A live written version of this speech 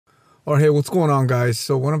Or hey, what's going on, guys?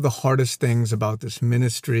 So, one of the hardest things about this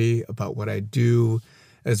ministry, about what I do,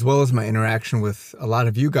 as well as my interaction with a lot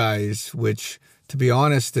of you guys, which to be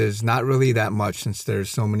honest is not really that much since there's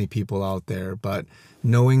so many people out there, but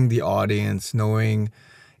knowing the audience, knowing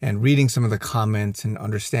and reading some of the comments and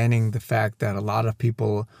understanding the fact that a lot of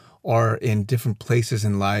people are in different places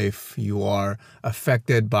in life. You are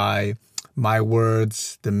affected by my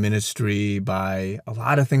words, the ministry, by a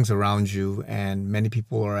lot of things around you. And many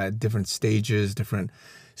people are at different stages, different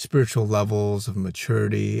spiritual levels of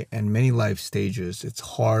maturity, and many life stages. It's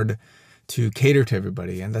hard to cater to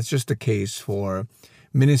everybody. And that's just the case for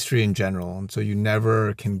ministry in general. And so you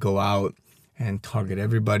never can go out and target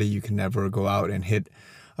everybody. You can never go out and hit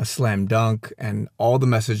a slam dunk. And all the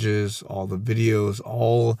messages, all the videos,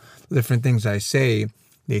 all the different things I say,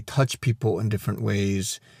 they touch people in different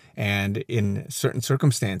ways and in certain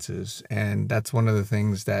circumstances. And that's one of the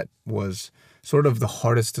things that was sort of the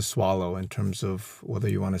hardest to swallow in terms of whether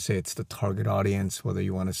you want to say it's the target audience, whether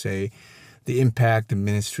you want to say the impact, the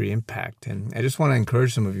ministry impact. And I just want to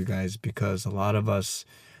encourage some of you guys because a lot of us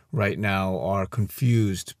right now are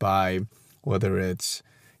confused by whether it's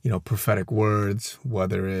prophetic words,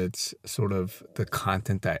 whether it's sort of the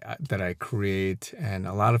content that I create. And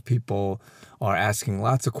a lot of people are asking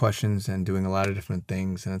lots of questions and doing a lot of different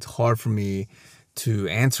things. And it's hard for me to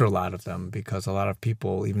answer a lot of them because a lot of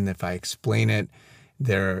people, even if I explain it,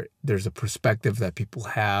 there's a perspective that people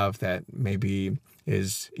have that maybe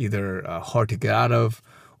is either hard to get out of,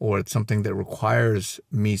 or it's something that requires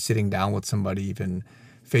me sitting down with somebody even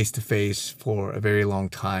face to face for a very long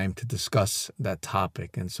time to discuss that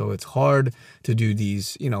topic. And so it's hard to do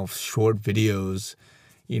these, short videos,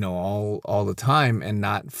 all the time and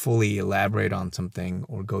not fully elaborate on something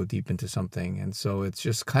or go deep into something. And so it's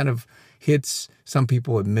just kind of hits some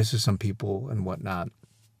people, it misses some people and whatnot.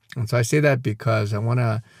 And so I say that because I want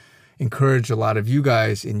to encourage a lot of you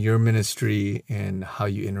guys in your ministry and how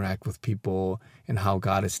you interact with people and how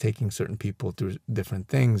God is taking certain people through different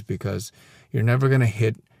things, because you're never going to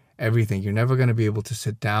hit everything. You're never going to be able to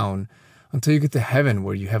sit down until you get to heaven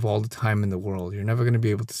where you have all the time in the world. You're never going to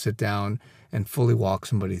be able to sit down and fully walk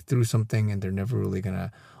somebody through something, and they're never really going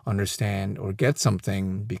to understand or get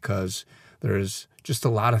something because there's just a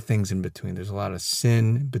lot of things in between. There's a lot of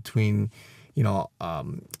sin between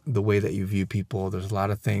the way that you view people. There's a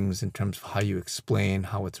lot of things in terms of how you explain,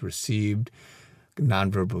 how it's received,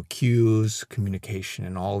 nonverbal cues, communication,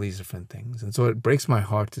 and all these different things. And so it breaks my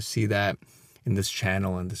heart to see that in this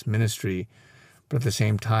channel and this ministry. But at the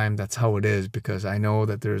same time, that's how it is, because I know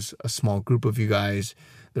that there's a small group of you guys.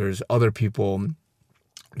 There's other people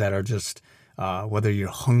that are just, whether you're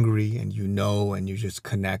hungry and and you just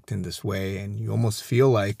connect in this way, and you almost feel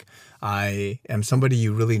like I am somebody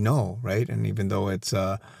you really know, right? And even though it's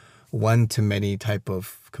a one-to-many type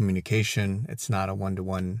of communication, it's not a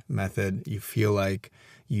one-to-one method. You feel like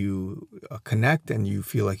you connect and you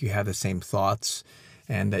feel like you have the same thoughts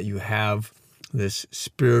and that you have this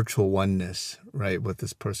spiritual oneness, right, with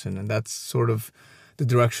this person. And that's sort of the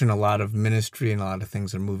direction a lot of ministry and a lot of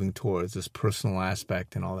things are moving towards, this personal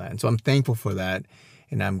aspect and all that. And so I'm thankful for that,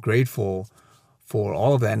 and I'm grateful for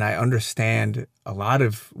all of that. And I understand a lot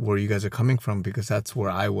of where you guys are coming from, because that's where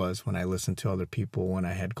I was when I listened to other people, when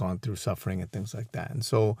I had gone through suffering and things like that. And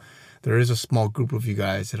so there is a small group of you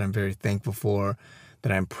guys that I'm very thankful for,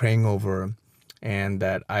 that I'm praying over, and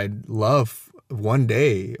that I'd love one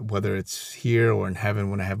day, whether it's here or in heaven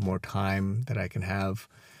when I have more time, that I can have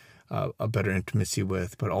a better intimacy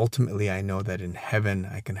with. But ultimately, I know that in heaven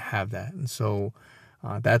I can have that. And so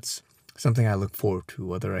that's something I look forward to,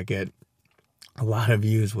 whether I get a lot of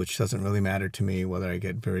views, which doesn't really matter to me, whether I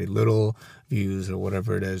get very little views or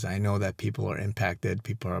whatever it is. I know that people are impacted,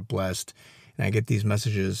 people are blessed, and I get these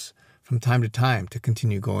messages from time to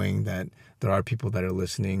continue going, that there are people that are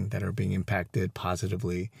listening, that are being impacted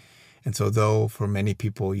positively. And so though for many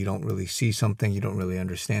people you don't really see something, you don't really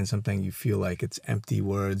understand something, you feel like it's empty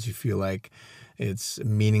words, you feel like it's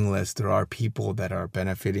meaningless, there are people that are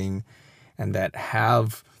benefiting and that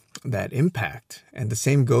have that impact. And the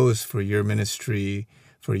same goes for your ministry,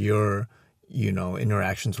 for your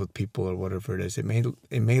interactions with people or whatever it is. It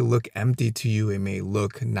may look empty to you, it may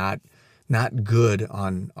look not good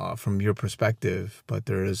on from your perspective, but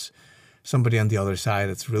there is somebody on the other side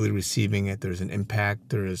that's really receiving it. There's an impact,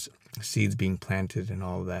 there is seeds being planted and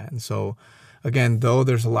all of that. And so again, though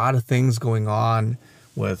there's a lot of things going on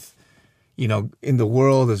with in the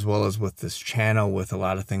world, as well as with this channel, with a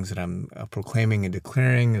lot of things that I'm proclaiming and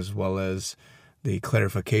declaring, as well as the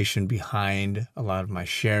clarification behind a lot of my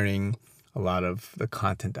sharing, a lot of the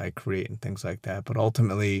content I create and things like that. But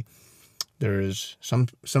ultimately, there is some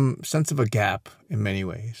sense of a gap in many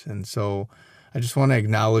ways. And so I just want to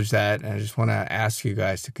acknowledge that, and I just want to ask you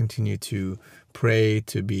guys to continue to pray,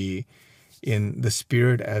 to be in the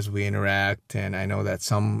spirit as we interact. And I know that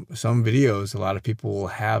some videos, a lot of people will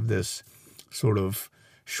have this sort of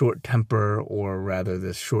short temper, or rather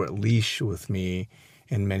this short leash with me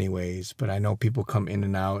in many ways. But I know people come in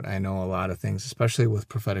and out. I know a lot of things, especially with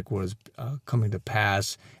prophetic words coming to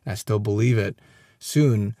pass, and I still believe it.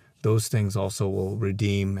 Soon, those things also will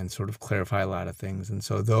redeem and sort of clarify a lot of things. And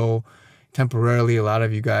so though temporarily a lot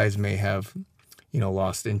of you guys may have,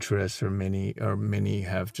 lost interest, or many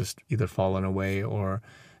have just either fallen away or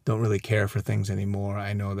don't really care for things anymore,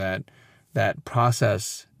 I know that that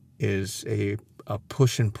process is a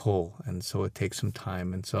push and pull, and so it takes some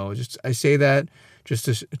time. And so I say that just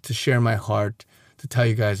to share my heart, to tell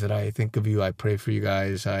you guys that I think of you, I pray for you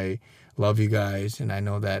guys, I love you guys, and I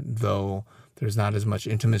know that though there's not as much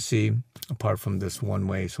intimacy apart from this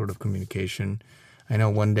one-way sort of communication, I know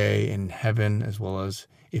one day in heaven, as well as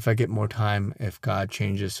if I get more time, if God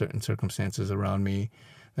changes certain circumstances around me,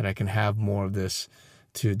 that I can have more of this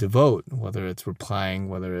to devote, whether it's replying,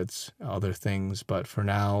 whether it's other things. But for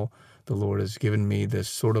now, the Lord has given me this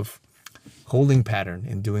sort of holding pattern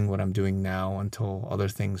in doing what I'm doing now until other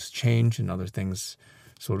things change and other things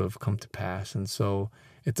sort of come to pass. And so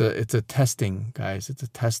it's a testing, guys. It's a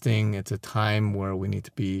testing. It's a time where we need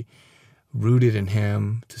to be rooted in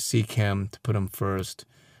Him, to seek Him, to put Him first,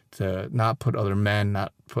 to not put other men,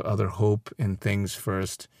 not put other hope in things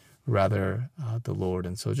first, rather the Lord.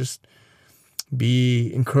 And so just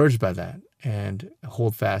be encouraged by that and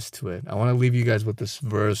hold fast to it. I want to leave you guys with this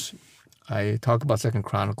verse. I talk about 2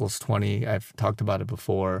 Chronicles 20. I've talked about it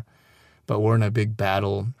before, but we're in a big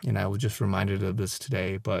battle, and I was just reminded of this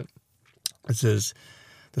today. But it says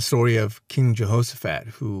the story of King Jehoshaphat,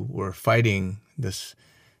 who were fighting this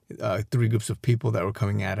three groups of people that were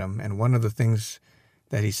coming at him. And one of the things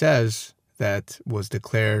that he says that was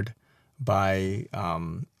declared by I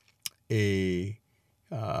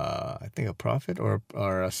think a prophet or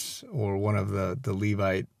one of the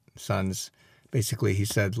Levite sons. Basically, he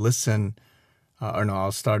said, listen,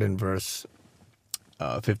 I'll start in verse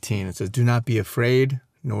 15. It says, do not be afraid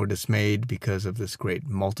nor dismayed because of this great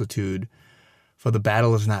multitude, for the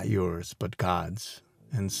battle is not yours, but God's.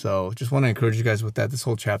 And so just want to encourage you guys with that. This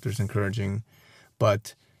whole chapter is encouraging.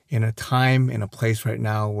 But in a time, in a place right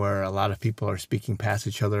now where a lot of people are speaking past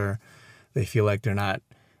each other, they feel like they're not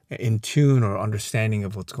in tune or understanding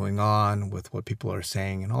of what's going on with what people are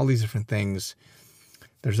saying and all these different things.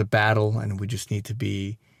 There's a battle, and we just need to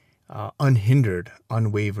be unhindered,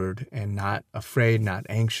 unwavered, and not afraid, not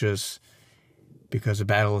anxious, because the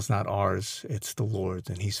battle is not ours, it's the Lord's,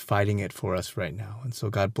 and He's fighting it for us right now. And so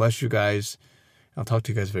God bless you guys. I'll talk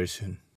to you guys very soon.